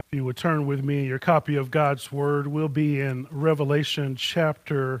If you would turn with me, your copy of God's Word will be in Revelation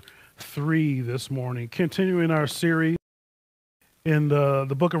chapter 3 this morning, continuing our series in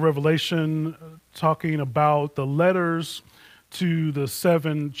the book of Revelation, talking about the letters to the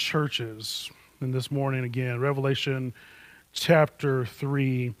seven churches. And this morning, again, Revelation chapter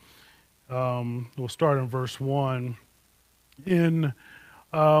 3, we'll start in verse 1. In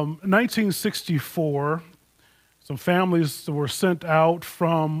 1964, some families were sent out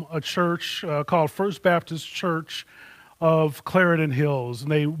from a church called First Baptist Church of Clarendon Hills.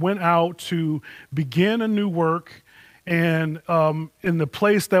 And they went out to begin a new work and in the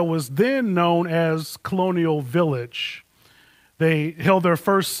place that was then known as Colonial Village. They held their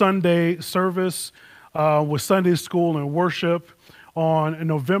first Sunday service with Sunday school and worship on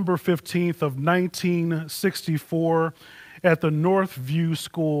November 15th of 1964 at the Northview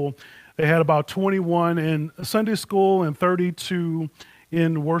School. They had about 21 in Sunday school and 32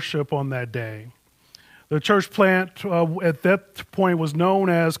 in worship on that day. The church plant at that point was known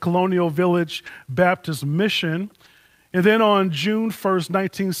as Colonial Village Baptist Mission. And then on June 1st,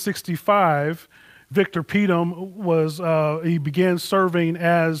 1965, Victor Petum he began serving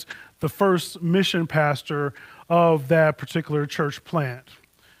as the first mission pastor of that particular church plant.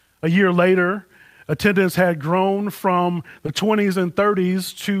 A year later, attendance had grown from the 20s and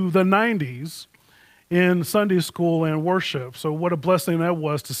 30s to the 90s in Sunday school and worship. So what a blessing that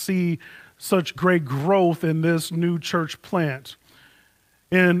was to see such great growth in this new church plant.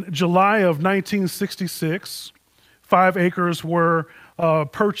 In July of 1966, 5 acres were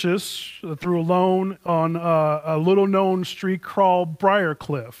purchased through a loan on a little-known street called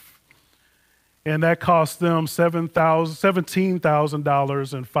Briarcliff. And that cost them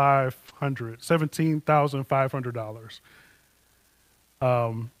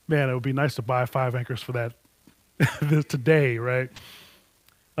 $17,500. Man, it would be nice to buy 5 acres for that today, right?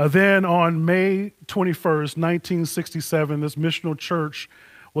 Then on May 21st, 1967, this missional church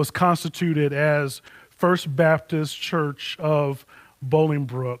was constituted as First Baptist Church of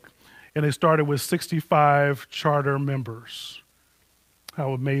Bolingbrook, and they started with 65 charter members.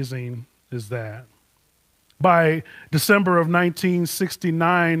 How amazing is that? By December of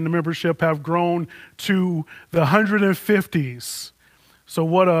 1969, the membership have grown to the 150s. So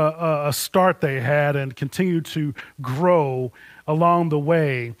what a start they had, and continue to grow along the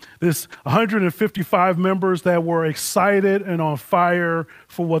way. This 155 members that were excited and on fire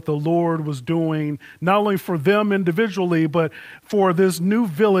for what the Lord was doing, not only for them individually, but for this new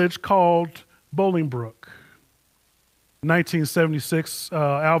village called Bolingbrook. In 1976,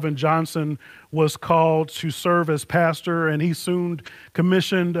 Alvin Johnson was called to serve as pastor, and he soon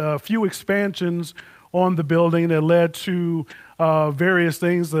commissioned a few expansions on the building that led to various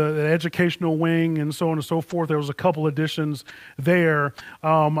things, the educational wing and so on and so forth. There was a couple additions there,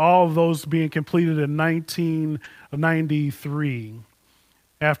 all of those being completed in 1993.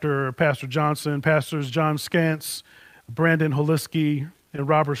 After Pastor Johnson, Pastors John Skantz, Brandon Holiski, and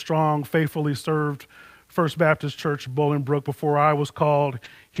Robert Strong faithfully served First Baptist Church Bolingbrook before I was called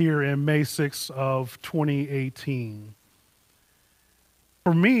here in May 6th of 2018.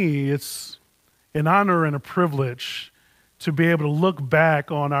 For me, it's an honor and a privilege to be able to look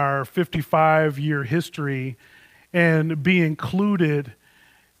back on our 55-year history and be included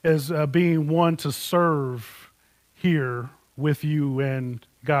as being one to serve here with you and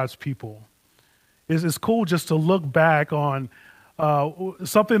God's people. It's cool just to look back on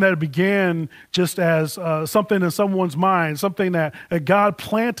something that began just as something in someone's mind, something that God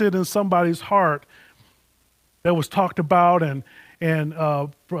planted in somebody's heart that was talked about and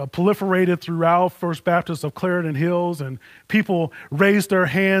proliferated throughout First Baptist of Clarendon Hills, and people raised their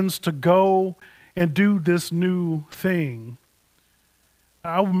hands to go and do this new thing.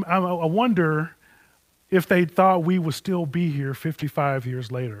 I wonder if they thought we would still be here 55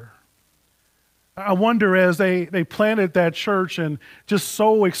 years later. I wonder, as they planted that church and just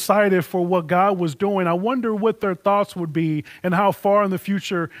so excited for what God was doing, I wonder what their thoughts would be and how far in the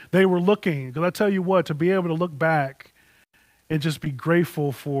future they were looking. Because I tell you what, to be able to look back and just be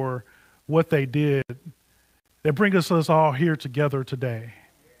grateful for what they did, that brings us all here together today.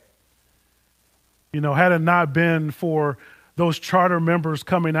 You know, had it not been for those charter members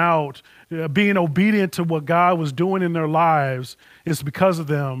coming out, being obedient to what God was doing in their lives, it's because of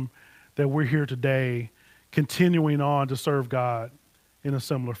them that we're here today, continuing on to serve God in a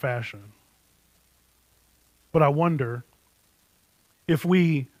similar fashion. But I wonder if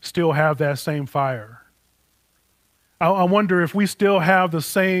we still have that same fire. I wonder if we still have the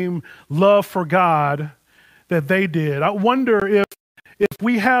same love for God that they did. I wonder if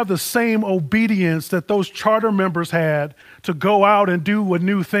we have the same obedience that those charter members had to go out and do a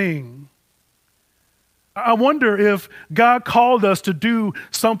new thing. I wonder if God called us to do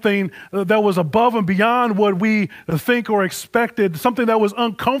something that was above and beyond what we think or expected, something that was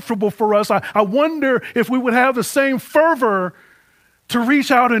uncomfortable for us. I wonder if we would have the same fervor to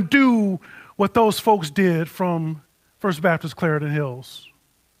reach out and do what those folks did from First Baptist Clarendon Hills.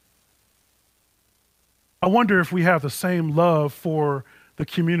 I wonder if we have the same love for the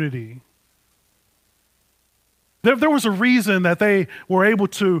community. There was a reason that they were able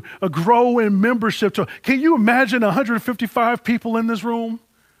to grow in membership. Can you imagine 155 people in this room?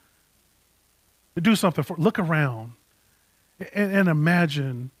 Do something for, look around and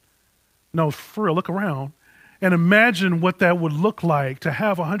imagine, no, for real, look around and imagine what that would look like to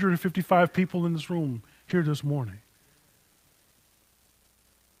have 155 people in this room here this morning.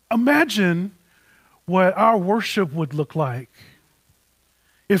 Imagine what our worship would look like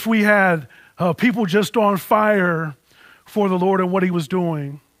if we had people just on fire for the Lord and what he was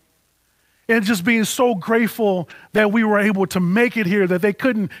doing. And just being so grateful that we were able to make it here, that they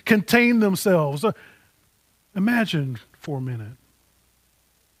couldn't contain themselves. Imagine for a minute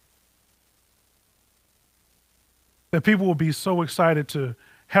that people will be so excited to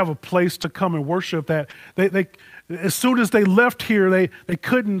have a place to come and worship that they as soon as they left here, they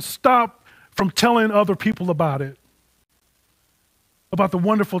couldn't stop from telling other people about it, about the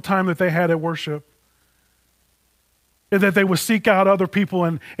wonderful time that they had at worship, and that they would seek out other people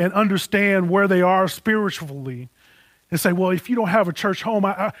and understand where they are spiritually and say, well, if you don't have a church home,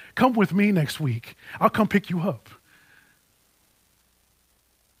 come with me next week. I'll come pick you up.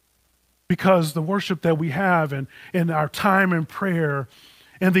 Because the worship that we have and our time in prayer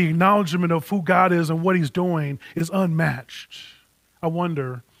and the acknowledgement of who God is and what he's doing is unmatched. I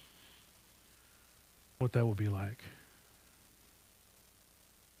wonder what that would be like.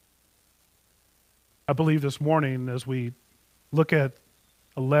 I believe this morning as we look at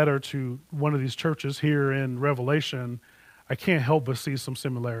a letter to one of these churches here in Revelation, I can't help but see some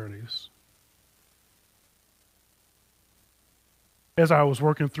similarities. As I was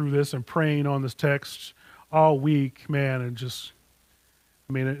working through this and praying on this text all week, man,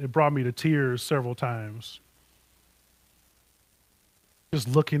 it brought me to tears several times. Just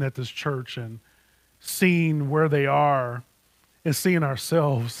looking at this church and seeing where they are and seeing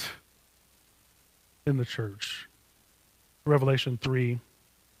ourselves in the church. Revelation 3.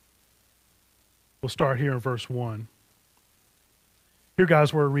 We'll start here in verse 1. Hear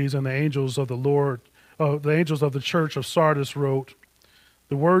God's word reads, and the angels of the church of Sardis wrote,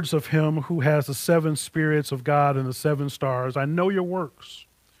 the words of him who has the 7 spirits of God and the 7 stars. I know your works.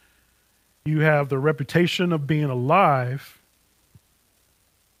 You have the reputation of being alive,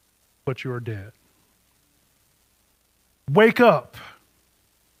 but you are dead. Wake up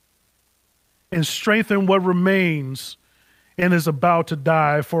and strengthen what remains and is about to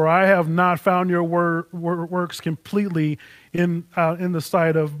die, for I have not found your works completely in the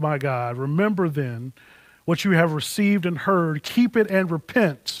sight of my God. Remember then what you have received and heard, keep it and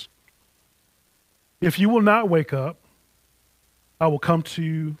repent. If you will not wake up, I will come to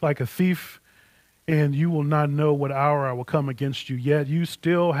you like a thief, and you will not know what hour I will come against you. Yet you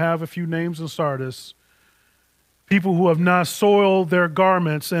still have a few names in Sardis, people who have not soiled their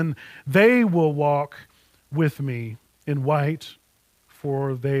garments, and they will walk with me in white,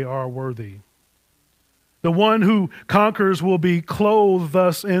 for they are worthy. The one who conquers will be clothed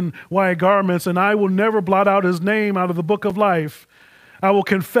thus in white garments, and I will never blot out his name out of the book of life. I will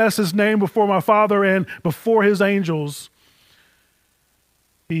confess his name before my Father and before his angels.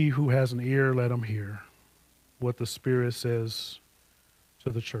 He who has an ear, let him hear what the Spirit says to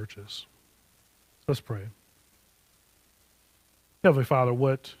the churches. Let's pray. Heavenly Father,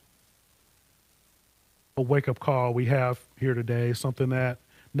 what a wake-up call we have here today, something that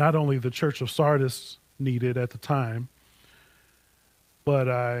not only the church of Sardis needed at the time, but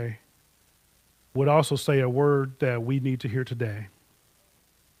I would also say a word that we need to hear today.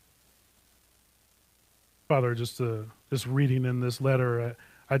 Father, just reading in this letter,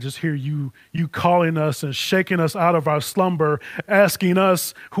 I just hear you calling us and shaking us out of our slumber, asking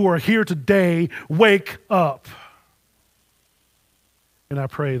us who are here today, wake up. And I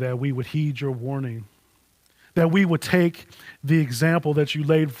pray that we would heed your warning, that we would take the example that you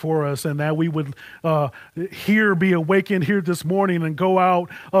laid for us, and that we would be awakened here this morning and go out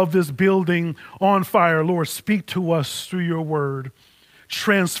of this building on fire. Lord, speak to us through your word.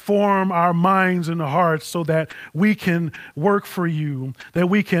 Transform our minds and hearts so that we can work for you, that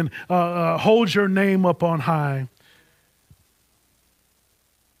we can hold your name up on high.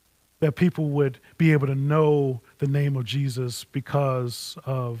 that people would be able to know the name of Jesus because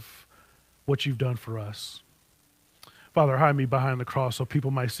of what you've done for us. Father, hide me behind the cross so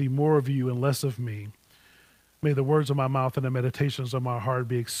people might see more of you and less of me. May the words of my mouth and the meditations of my heart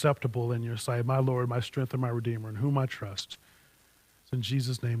be acceptable in your sight, my Lord, my strength, and my Redeemer, in whom I trust. It's in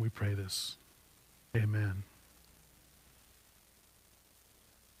Jesus' name we pray this. Amen.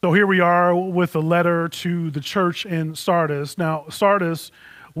 So here we are with a letter to the church in Sardis. Now, Sardis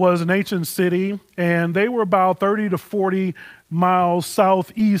was an ancient city, and they were about 30 to 40 miles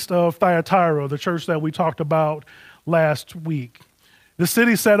southeast of Thyatira, the church that we talked about last week. The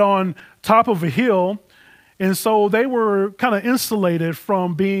city sat on top of a hill, and so they were kind of insulated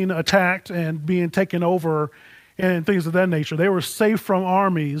from being attacked and being taken over and things of that nature. They were safe from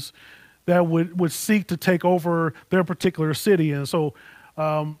armies that would seek to take over their particular city. And so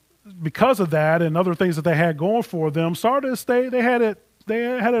because of that and other things that they had going for them, Sardis, they had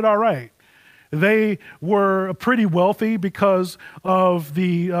it all right. They were pretty wealthy because of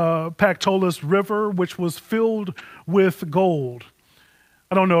the Pactolus River, which was filled with gold.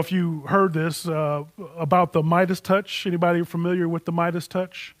 I don't know if you heard this about the Midas touch. Anybody familiar with the Midas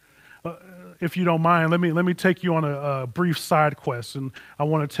touch? If you don't mind, let me take you on a brief side quest, and I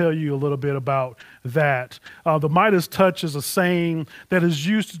want to tell you a little bit about that. The Midas touch is a saying that is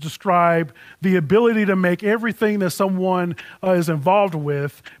used to describe the ability to make everything that someone is involved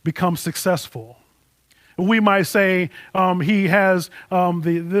with become successful. We might say he has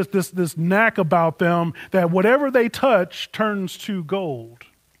this knack about them that whatever they touch turns to gold.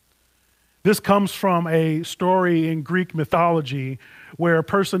 This comes from a story in Greek mythology where a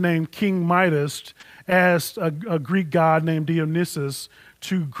person named King Midas asked a Greek god named Dionysus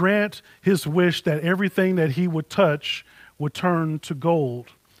to grant his wish that everything that he would touch would turn to gold.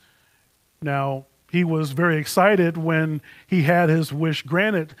 Now, he was very excited when he had his wish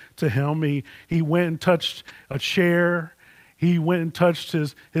granted to him. He went and touched a chair. He went and touched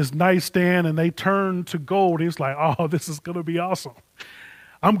his nightstand, and they turned to gold. He's like, oh, this is going to be awesome.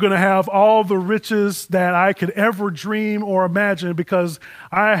 I'm going to have all the riches that I could ever dream or imagine because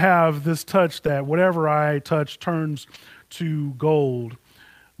I have this touch that whatever I touch turns to gold.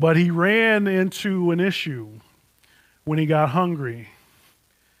 But he ran into an issue when he got hungry.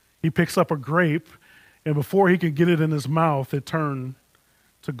 He picks up a grape, and before he could get it in his mouth, it turned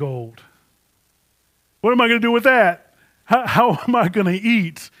to gold. What am I going to do with that? How am I going to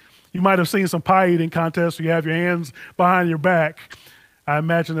eat? You might have seen some pie eating contests where you have your hands behind your back. I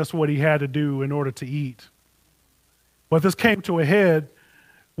imagine that's what he had to do in order to eat. But this came to a head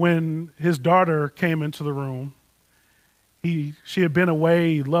when his daughter came into the room. She had been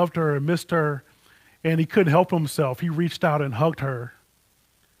away, he loved her and missed her, and he couldn't help himself. He reached out and hugged her,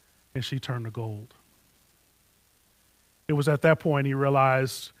 and she turned to gold. It was at that point he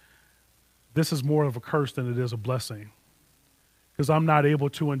realized this is more of a curse than it is a blessing, because I'm not able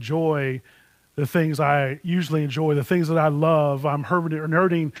to enjoy the things I usually enjoy, the things that I love. I'm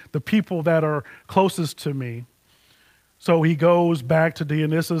hurting the people that are closest to me. So he goes back to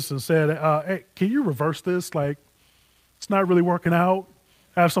Dionysus and said, hey, can you reverse this? Like, it's not really working out.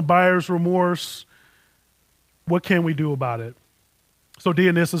 I have some buyer's remorse. What can we do about it? So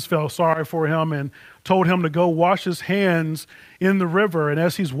Dionysus felt sorry for him and told him to go wash his hands in the river. And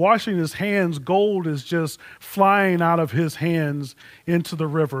as he's washing his hands, gold is just flying out of his hands into the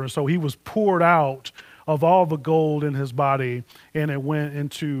river. So he was poured out of all the gold in his body, and it went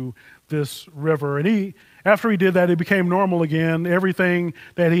into this river. And after he did that, it became normal again. Everything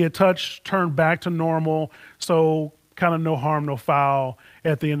that he had touched turned back to normal. So kind of no harm, no foul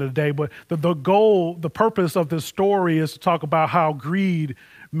at the end of the day. But the goal, the purpose of this story is to talk about how greed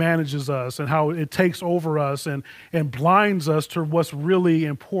manages us and how it takes over us and blinds us to what's really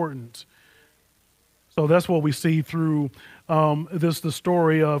important. So that's what we see through the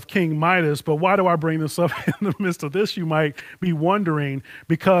story of King Midas. But why do I bring this up in the midst of this? You might be wondering,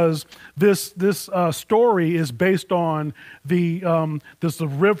 because this story is based on this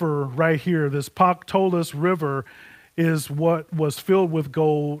river right here. This Pactolus River is what was filled with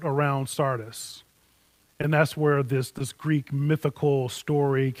gold around Sardis. And that's where this Greek mythical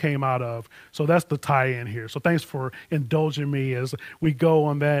story came out of. So that's the tie-in here. So thanks for indulging me as we go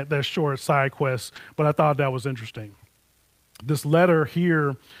on that short side quest. But I thought that was interesting. This letter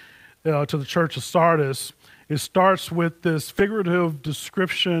here to the church of Sardis, it starts with this figurative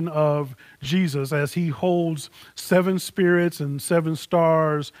description of Jesus as he holds 7 spirits and 7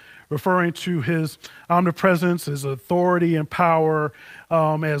 stars, referring to his omnipresence, his authority and power,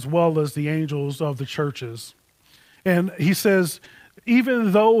 as well as the angels of the churches. And he says,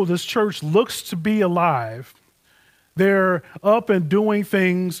 even though this church looks to be alive, They're up and doing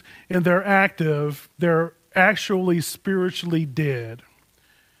things and they're active. They're actually spiritually dead.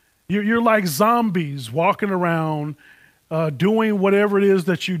 You're like zombies walking around doing whatever it is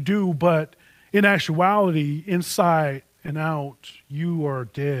that you do, but in actuality, inside and out, you are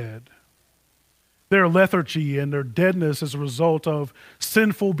dead. Their lethargy and their deadness is a result of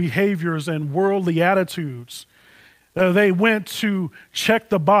sinful behaviors and worldly attitudes. They went to check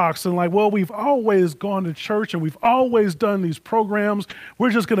the box and like, well, we've always gone to church and we've always done these programs. We're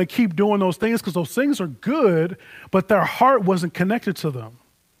just going to keep doing those things because those things are good, but their heart wasn't connected to them.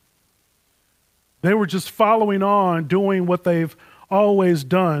 They were just following on, doing what they've always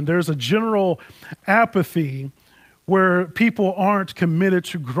done. There's a general apathy where people aren't committed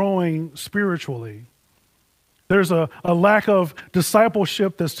to growing spiritually. There's a lack of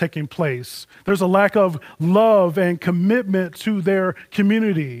discipleship that's taking place. There's a lack of love and commitment to their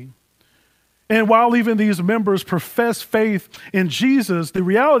community. And while even these members profess faith in Jesus, the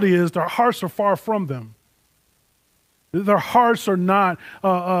reality is their hearts are far from them. Their hearts are not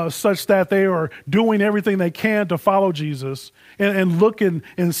such that they are doing everything they can to follow Jesus and look and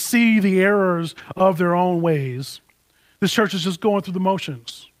see the errors of their own ways. This church is just going through the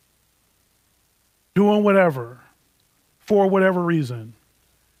motions, doing whatever, for whatever reason.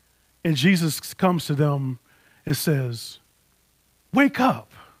 And Jesus comes to them and says, wake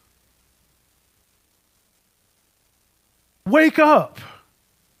up. Wake up.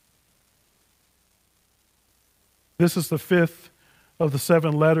 This is the fifth of the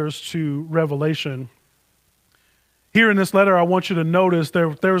 7 letters to Revelation. Here in this letter, I want you to notice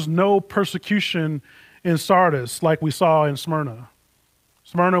there's no persecution in Sardis like we saw in Smyrna.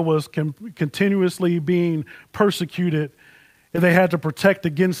 Smyrna was continuously being persecuted, and they had to protect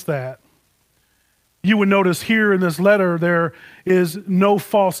against that. You would notice here in this letter, there is no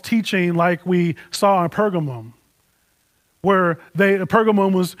false teaching like we saw in Pergamum, where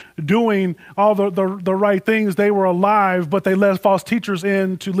Pergamum was doing all the right things. They were alive, but they let false teachers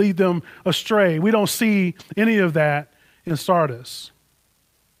in to lead them astray. We don't see any of that in Sardis.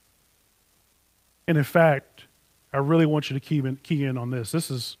 And in fact, I really want you to key in on this.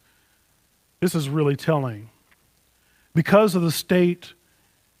 This is really telling. Because of the state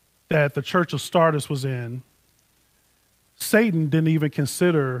that the church of Sardis was in, Satan didn't even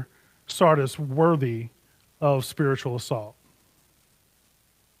consider Sardis worthy of spiritual assault.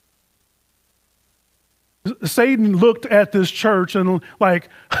 Satan looked at this church and like,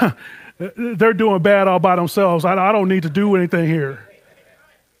 they're doing bad all by themselves. I don't need to do anything here.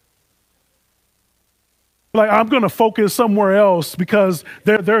 Like, I'm going to focus somewhere else because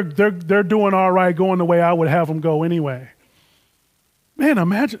they're doing all right, going the way I would have them go anyway. Man,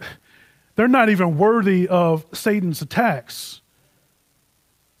 imagine, they're not even worthy of Satan's attacks.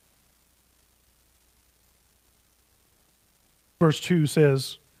 Verse 2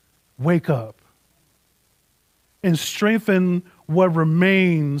 says, wake up and strengthen what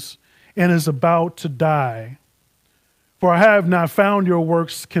remains and is about to die. For I have not found your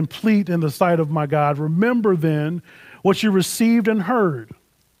works complete in the sight of my God. Remember then what you received and heard.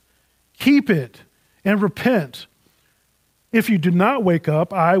 Keep it and repent. If you do not wake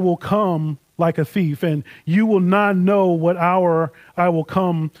up, I will come like a thief, and you will not know what hour I will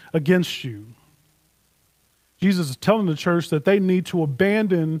come against you. Jesus is telling the church that they need to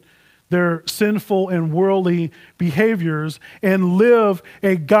abandon their sinful and worldly behaviors and live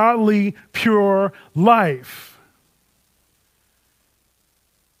a godly, pure life.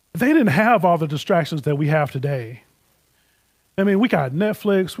 They didn't have all the distractions that we have today. I mean, we got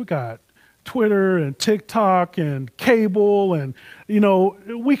Netflix, we got Twitter and TikTok and cable, and,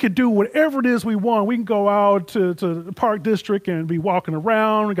 we could do whatever it is we want. We can go out to the Park District and be walking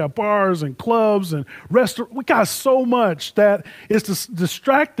around. We got bars and clubs and restaurants. We got so much that is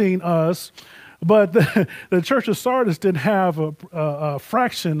distracting us, but the Church of Sardis didn't have a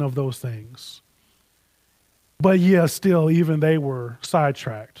fraction of those things. But yeah, still, even they were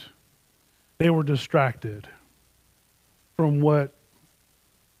sidetracked. They were distracted from what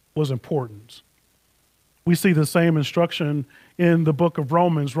was important. We see the same instruction in the book of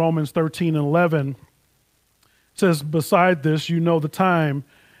Romans, Romans 13 and 11. It says, beside this, you know the time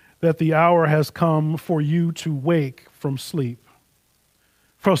that the hour has come for you to wake from sleep.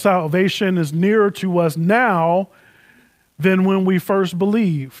 For salvation is nearer to us now than when we first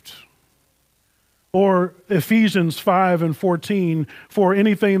believed. Or Ephesians 5 and 14, for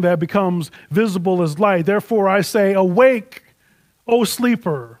anything that becomes visible is light. Therefore I say, awake, O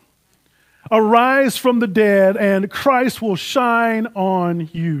sleeper. Arise from the dead, and Christ will shine on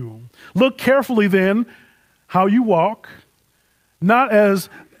you. Look carefully then how you walk, not as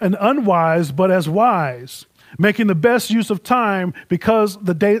an unwise, but as wise, making the best use of time because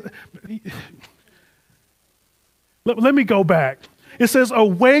the day. Let me go back. It says,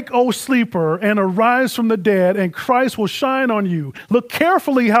 awake, O sleeper, and arise from the dead, and Christ will shine on you. Look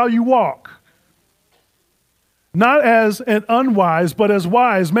carefully how you walk. Not as an unwise, but as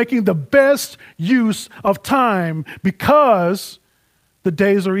wise, making the best use of time because the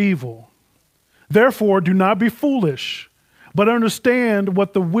days are evil. Therefore, do not be foolish, but understand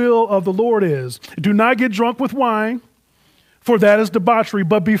what the will of the Lord is. Do not get drunk with wine, for that is debauchery,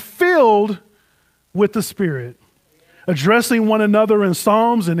 but be filled with the Spirit, addressing one another in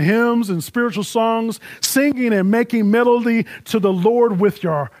psalms and hymns and spiritual songs, singing and making melody to the Lord with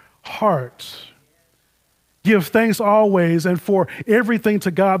your heart. Give thanks always and for everything to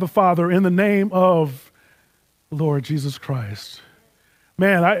God the Father in the name of Lord Jesus Christ.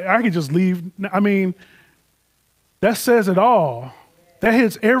 Man, I could just leave. I mean, that says it all. That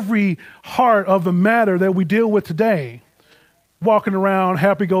hits every heart of the matter that we deal with today. Walking around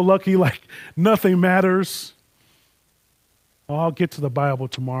happy-go-lucky like nothing matters. Oh, I'll get to the Bible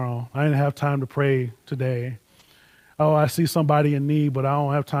tomorrow. I didn't have time to pray today. Oh, I see somebody in need, but I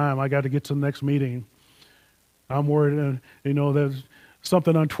don't have time. I got to get to the next meeting. I'm worried, that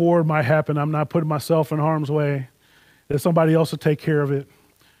something untoward might happen. I'm not putting myself in harm's way. That somebody else will take care of it.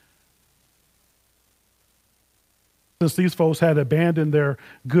 Since these folks had abandoned their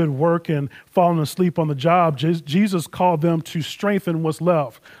good work and fallen asleep on the job, Jesus called them to strengthen what's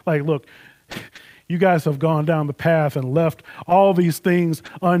left. Like, look, you guys have gone down the path and left all these things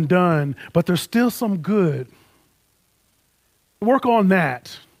undone, but there's still some good. Work on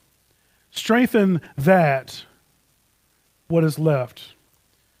that. Strengthen that, what is left.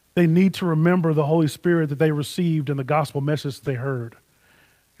 They need to remember the Holy Spirit that they received and the gospel message that they heard.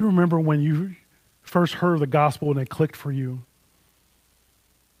 You remember when you first heard the gospel and it clicked for you,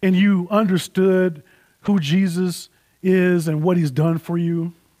 and you understood who Jesus is and what he's done for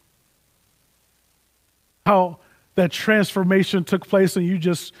you? How that transformation took place and you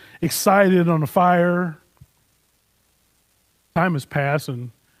just excited on the fire. Time has passed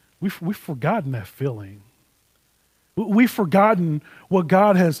and we've forgotten that feeling. We've forgotten what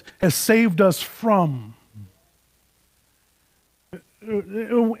God has saved us from.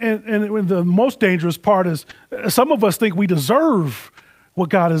 And the most dangerous part is some of us think we deserve what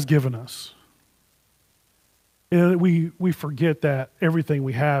God has given us. And we forget that everything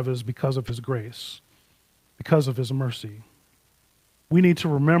we have is because of his grace, because of his mercy. We need to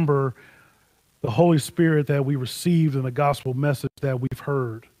remember the Holy Spirit that we received in the gospel message that we've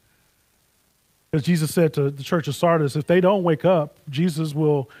heard. As Jesus said to the church of Sardis, if they don't wake up, Jesus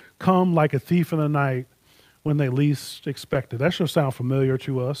will come like a thief in the night when they least expect it. That should sound familiar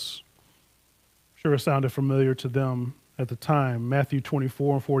to us. Sure, it sounded familiar to them at the time. Matthew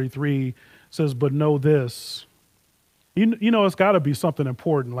 24:43 says, but know this. You know it's got to be something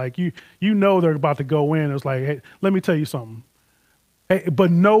important. Like you know they're about to go in. It's like, hey, let me tell you something. Hey, but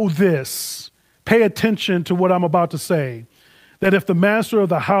know this. Pay attention to what I'm about to say. That if the master of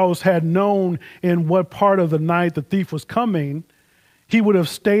the house had known in what part of the night the thief was coming, he would have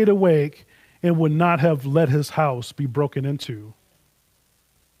stayed awake and would not have let his house be broken into.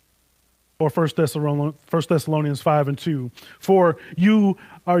 Or 1 Thessalonians 5:2. For you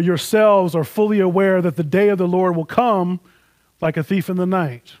are yourselves are fully aware that the day of the Lord will come like a thief in the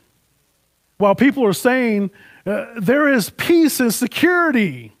night. While people are saying there is peace and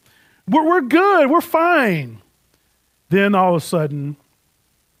security, we're good, we're fine. Then all of a sudden,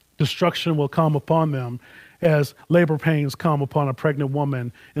 destruction will come upon them as labor pains come upon a pregnant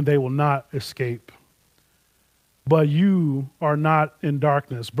woman, and they will not escape. But you are not in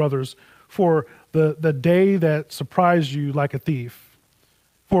darkness, brothers, for the day that surprised you like a thief.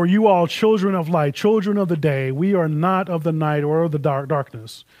 For you all children of light, children of the day, we are not of the night or of the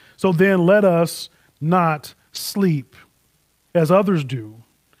darkness. So then let us not sleep as others do,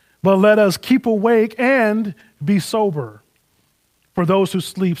 but let us keep awake and be sober. For those who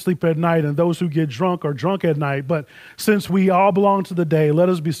sleep, sleep at night, and those who get drunk are drunk at night. But since we all belong to the day, let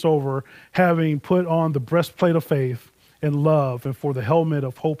us be sober, having put on the breastplate of faith and love, and for the helmet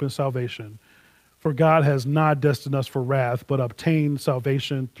of hope and salvation. For God has not destined us for wrath, but obtained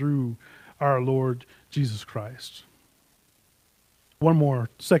salvation through our Lord Jesus Christ. One more,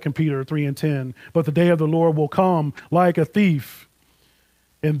 2 Peter 3:10. But the day of the Lord will come like a thief,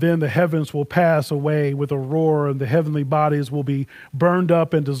 and then the heavens will pass away with a roar, and the heavenly bodies will be burned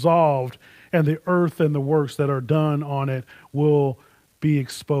up and dissolved, and the earth and the works that are done on it will be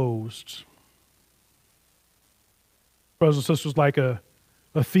exposed. Brothers and sisters, like a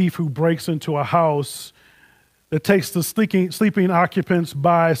thief who breaks into a house, It takes the sleeping occupants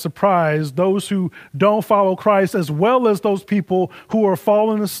by surprise, those who don't follow Christ, as well as those people who are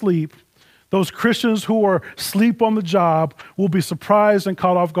falling asleep. Those Christians who are asleep on the job will be surprised and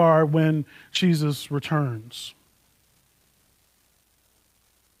caught off guard when Jesus returns.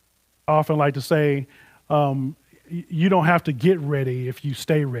 I often like to say, you don't have to get ready if you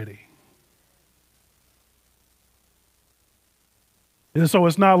stay ready. And so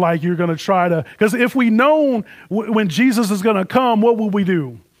it's not like you're going to try to, because if we know when Jesus is going to come, what will we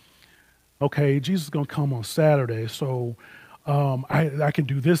do? Okay, Jesus is going to come on Saturday, so I can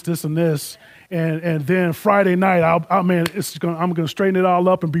do this, this, and this, and then Friday night, I'm going to straighten it all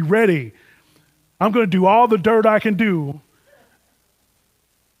up and be ready. I'm going to do all the dirt I can do,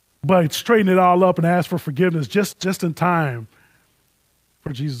 but straighten it all up and ask for forgiveness just in time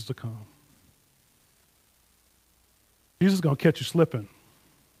for Jesus to come. Jesus is going to catch you slipping.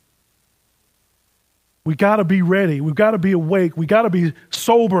 We got to be ready. We've got to be awake. We got to be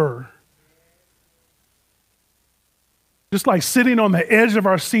sober. Just like sitting on the edge of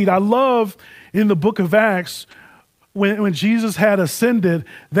our seat. I love in the book of Acts when Jesus had ascended,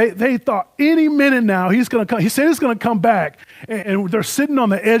 they thought any minute now he's going to come. He said he's going to come back. And they're sitting on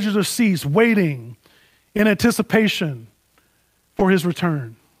the edge of their seats waiting in anticipation for his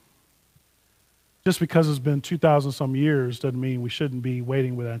return. Just because it's been 2,000 some years doesn't mean we shouldn't be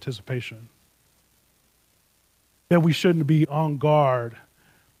waiting with anticipation. That we shouldn't be on guard,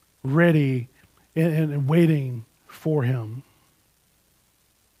 ready, and waiting for him.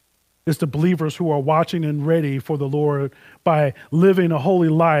 It's the believers who are watching and ready for the Lord by living a holy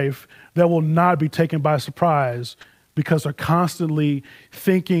life that will not be taken by surprise because they're constantly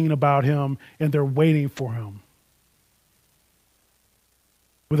thinking about him and they're waiting for him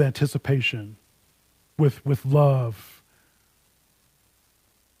with anticipation. With love.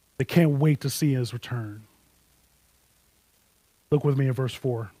 They can't wait to see his return. Look with me in verse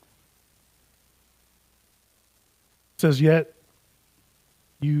 4. It says, yet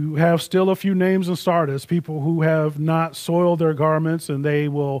you have still a few names in Sardis, people who have not soiled their garments, and they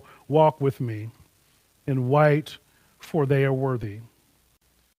will walk with me in white, for they are worthy.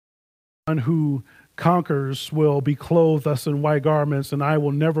 One who conquers will be clothed thus in white garments, and I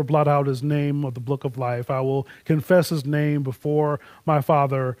will never blot out his name of the book of life. I will confess his name before my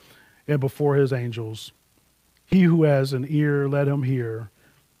Father and before his angels. He who has an ear, let him hear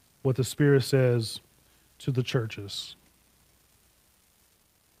what the Spirit says to the churches.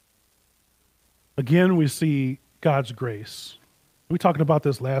 Again, we see God's grace. We talked about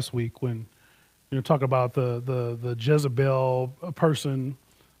this last week when talking about the Jezebel person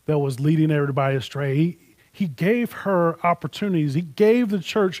that was leading everybody astray. He gave her opportunities. He gave the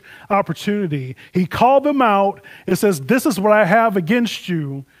church opportunity. He called them out and says, this is what I have against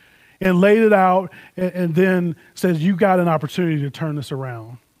you, and laid it out, and then says, you got an opportunity to turn this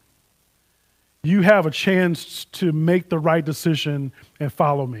around. You have a chance to make the right decision and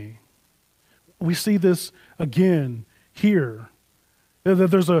follow me. We see this again here.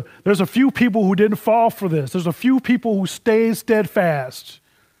 There's a few people who didn't fall for this. There's a few people who stayed steadfast.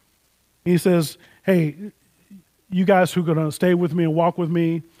 He says, hey, you guys who are going to stay with me and walk with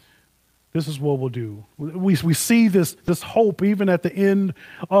me, this is what we'll do. We see this hope even at the end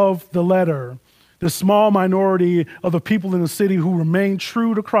of the letter. The small minority of the people in the city who remain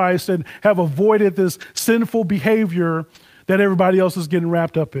true to Christ and have avoided this sinful behavior that everybody else is getting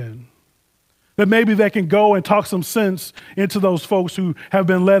wrapped up in. That maybe they can go and talk some sense into those folks who have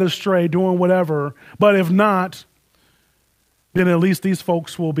been led astray doing whatever. But if not, then at least these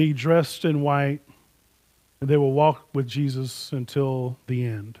folks will be dressed in white and they will walk with Jesus until the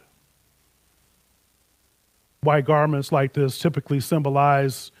end. White garments like this typically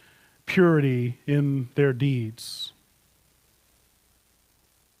symbolize purity in their deeds.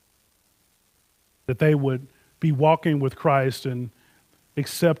 That they would be walking with Christ and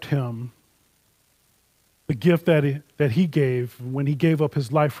accept him, the gift that he gave when he gave up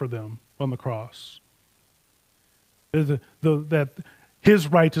his life for them on the cross. That his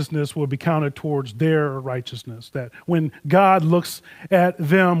righteousness will be counted towards their righteousness. That when God looks at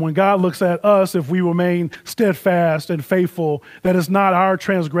them, when God looks at us, if we remain steadfast and faithful, that it's not our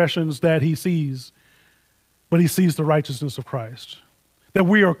transgressions that he sees, but he sees the righteousness of Christ. That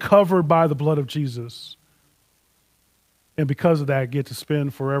we are covered by the blood of Jesus. And because of that, get to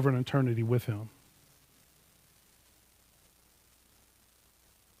spend forever and eternity with him.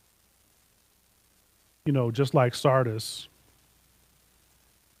 Just like Sardis,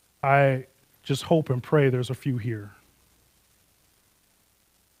 I just hope and pray there's a few here.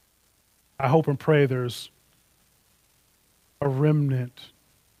 I hope and pray there's a remnant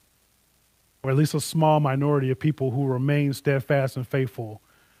or at least a small minority of people who remain steadfast and faithful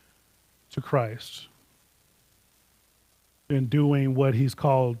to Christ in doing what he's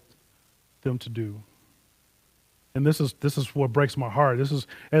called them to do. And this is what breaks my heart. This is,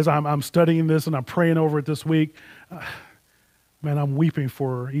 as I'm studying this and I'm praying over it this week, man, I'm weeping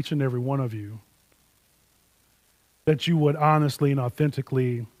for each and every one of you. That you would honestly and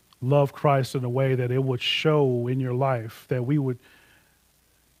authentically love Christ in a way that it would show in your life, that we would,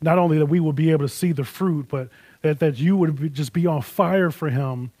 not only that we would be able to see the fruit, but that you would just be on fire for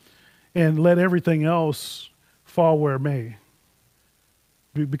him and let everything else fall where it may,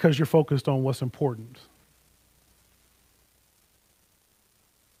 because you're focused on what's important.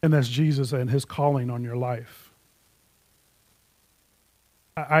 And that's Jesus and his calling on your life.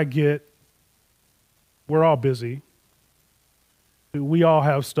 I get, we're all busy. We all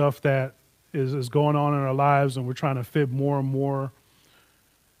have stuff that is going on in our lives, and we're trying to fit more and more.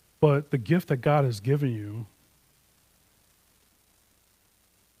 But the gift that God has given you,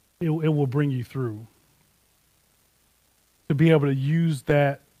 it will bring you through. To be able to use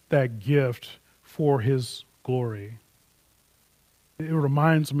that gift for his glory. It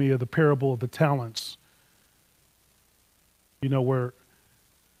reminds me of the parable of the talents. You know, where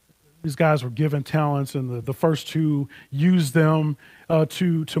these guys were given talents, and the first two used them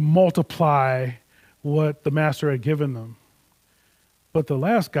to multiply what the master had given them. But the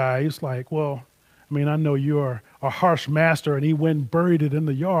last guy, he's like, well, I mean, I know you're a harsh master, and he went and buried it in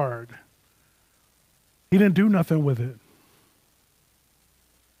the yard. He didn't do nothing with it.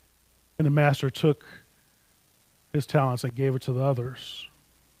 And the master took his talents and gave it to the others.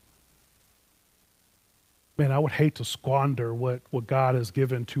 Man, I would hate to squander what God has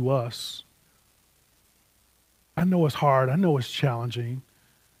given to us. I know it's hard. I know it's challenging.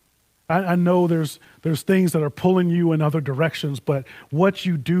 I know there's things that are pulling you in other directions, but what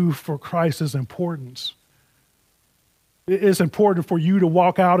you do for Christ is important. It's important for you to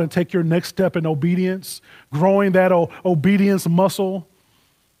walk out and take your next step in obedience, growing that obedience muscle,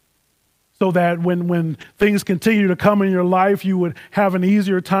 so that when things continue to come in your life, you would have an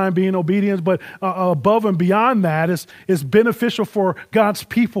easier time being obedient. But above and beyond that, it's beneficial for God's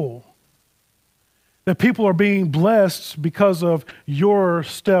people. That people are being blessed because of your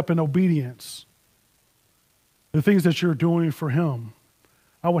step in obedience. The things that you're doing for him.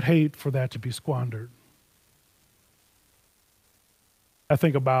 I would hate for that to be squandered. I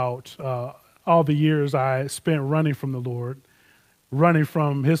think about all the years I spent running from the Lord, running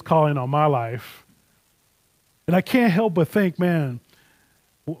from his calling on my life. And I can't help but think, man,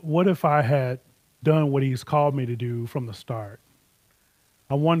 what if I had done what he's called me to do from the start?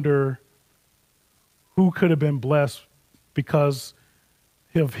 I wonder who could have been blessed because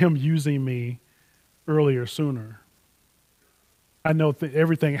of him using me earlier, sooner. I know that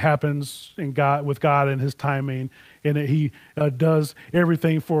everything happens with God and his timing, and that he does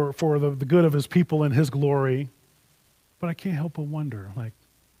everything for the good of his people and his glory. But I can't help but wonder, like,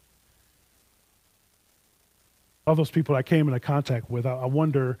 all those people I came into contact with, I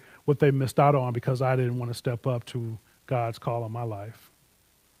wonder what they missed out on because I didn't want to step up to God's call on my life.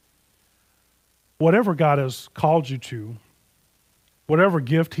 Whatever God has called you to, whatever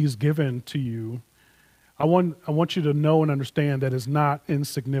gift he's given to you, I want you to know and understand that it's not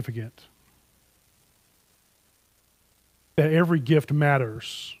insignificant. That every gift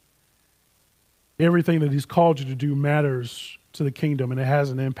matters. Everything that he's called you to do matters to the kingdom, and it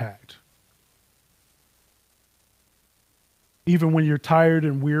has an impact. Even when you're tired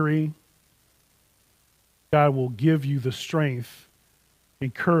and weary, God will give you the strength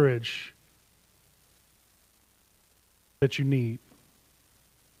and courage that you need.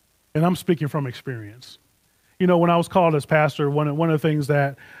 And I'm speaking from experience. You know, when I was called as pastor, one of the things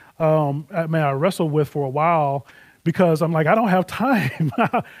that I wrestled with for a while, because I'm like, I don't have time.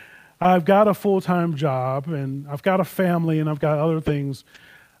 I've got a full-time job, and I've got a family, and I've got other things.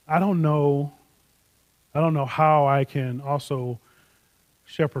 I don't know how I can also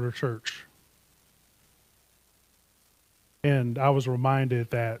shepherd a church. And I was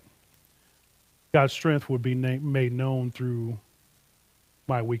reminded that God's strength would be made known through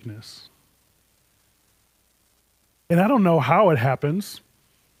my weakness. And I don't know how it happens,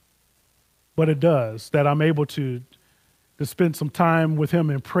 but it does, that I'm able to spend some time with him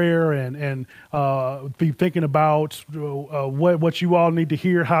in prayer and be thinking about what you all need to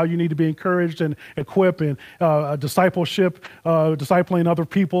hear, how you need to be encouraged and equipped, and discipleship, discipling other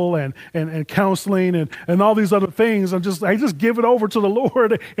people, and counseling, and all these other things. I just give it over to the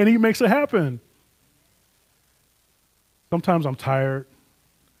Lord, and he makes it happen. Sometimes I'm tired.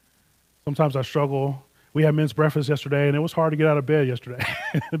 Sometimes I struggle. We had men's breakfast yesterday, and it was hard to get out of bed yesterday.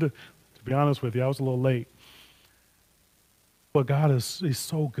 To To be honest with you, I was a little late. But God is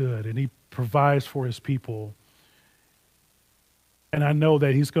so good, and he provides for his people. And I know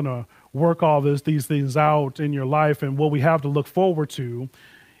that he's going to work all these things out in your life. And what we have to look forward to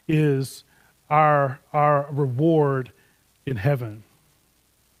is our reward in heaven.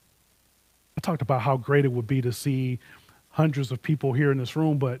 I talked about how great it would be to see hundreds of people here in this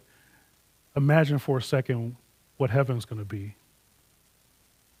room, but imagine for a second what heaven's going to be.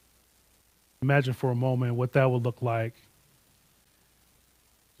 Imagine for a moment what that would look like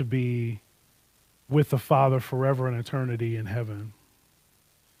to be with the Father forever in eternity in heaven.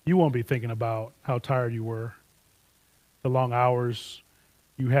 You won't be thinking about how tired you were, the long hours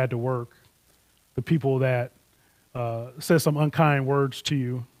you had to work, the people that said some unkind words to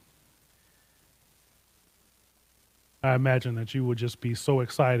you. I imagine that you would just be so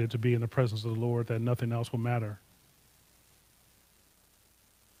excited to be in the presence of the Lord that nothing else will matter.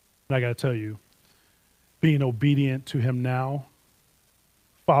 And I got to tell you, being obedient to him now,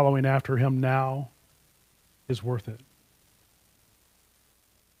 following after him now, is worth it.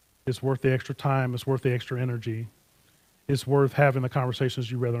 It's worth the extra time. It's worth the extra energy. It's worth having the conversations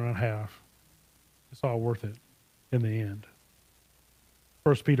you'd rather not have. It's all worth it in the end.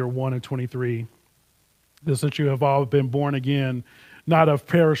 1 Peter 1:23, this that you have all been born again, not of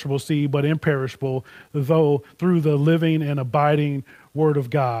perishable seed, but imperishable, though through the living and abiding word of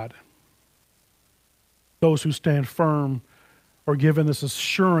God. Those who stand firm are given this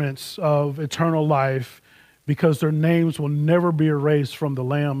assurance of eternal life because their names will never be erased from the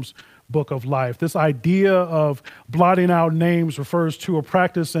Lamb's book of life. This idea of blotting out names refers to a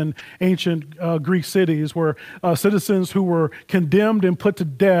practice in ancient Greek cities where citizens who were condemned and put to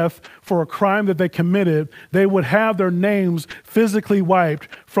death for a crime that they committed, they would have their names physically wiped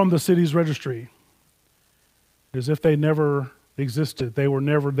from the city's registry, as if they never existed. They were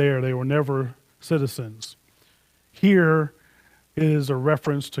never there. They were never citizens. Here is a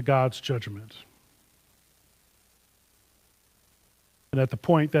reference to God's judgment. And at the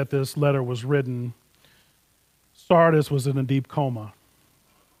point that this letter was written, Sardis was in a deep coma.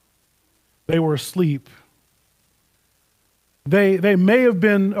 They were asleep. They may have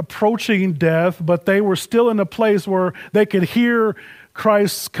been approaching death, but they were still in a place where they could hear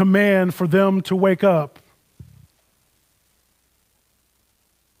Christ's command for them to wake up.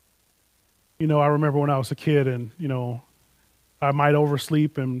 You know, I remember when I was a kid and, I might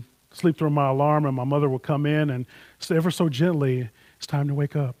oversleep and sleep through my alarm, and my mother would come in and say ever so gently, "It's time to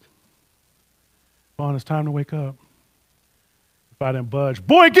wake up. Come on, it's time to wake up." If I didn't budge,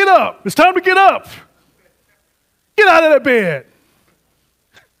 "Boy, get up. It's time to get up. Get out of that bed."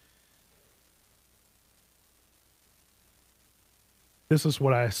 This is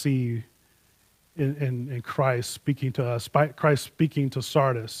what I see in Christ speaking to us, Christ speaking to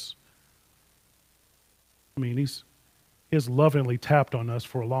Sardis. I mean, he's lovingly tapped on us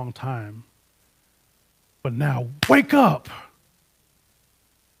for a long time. But now, wake up.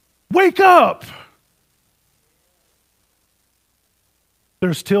 Wake up.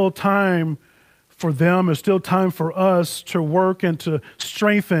 There's still time for them. There's still time for us to work and to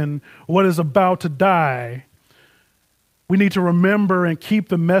strengthen what is about to die. We need to remember and keep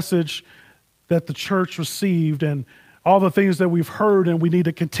the message that the church received and all the things that we've heard, and we need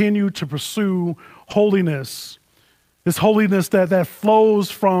to continue to pursue holiness. This holiness that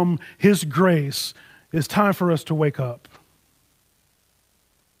flows from his grace. It's time for us to wake up.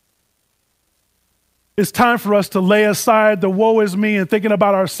 It's time for us to lay aside the woe is me and thinking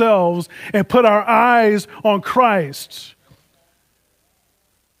about ourselves and put our eyes on Christ.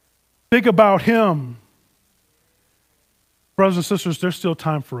 Think about him. Brothers and sisters, there's still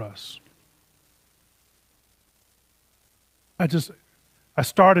time for us. I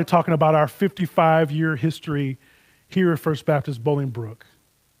started talking about our 55-year history here at First Baptist Bolingbrook.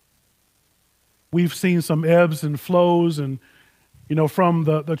 We've seen some ebbs and flows and, from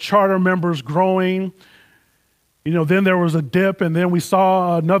the charter members growing, then there was a dip, and then we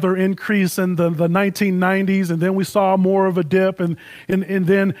saw another increase in the 1990s, and then we saw more of a dip, and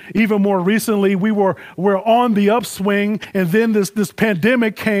then even more recently, we're on the upswing, and then this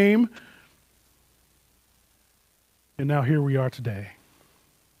pandemic came, and now here we are today.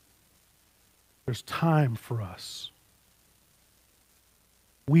 There's time for us.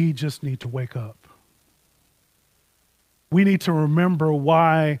 We just need to wake up. We need to remember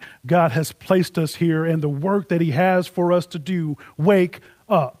why God has placed us here and the work that he has for us to do. Wake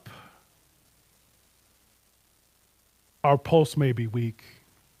up. Our pulse may be weak,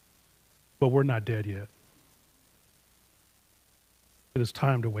 but we're not dead yet. It is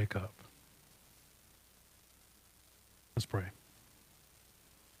time to wake up. Let's pray.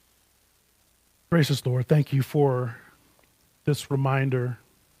 Gracious Lord, thank you for this reminder,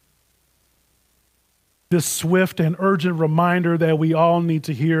 this swift and urgent reminder that we all need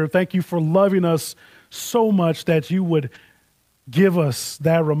to hear. Thank you for loving us so much that you would give us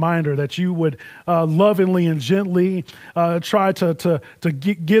that reminder, that you would lovingly and gently try to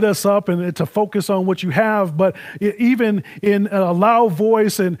get us up and to focus on what you have, but even in a loud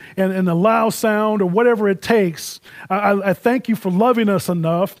voice and a loud sound or whatever it takes, I thank you for loving us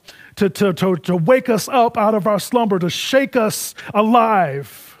enough to wake us up out of our slumber, to shake us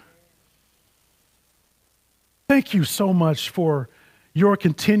alive. Thank you so much for your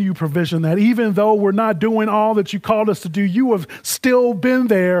continued provision, that even though we're not doing all that you called us to do, you have still been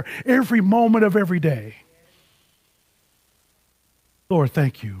there every moment of every day. Lord,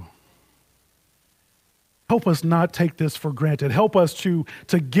 thank you. Help us not take this for granted. Help us to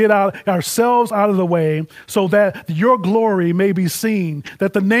get ourselves out of the way so that your glory may be seen,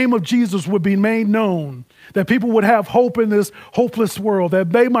 that the name of Jesus would be made known, that people would have hope in this hopeless world,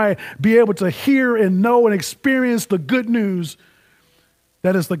 that they might be able to hear and know and experience the good news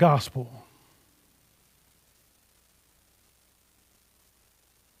that is the gospel.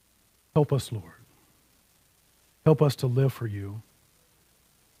 Help us, Lord. Help us to live for you.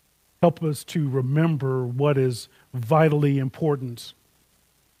 Help us to remember what is vitally important.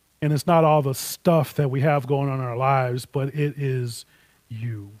 And it's not all the stuff that we have going on in our lives, but it is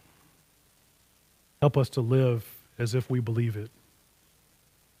you. Help us to live as if we believe it.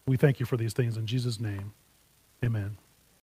 We thank you for these things in Jesus' name. Amen.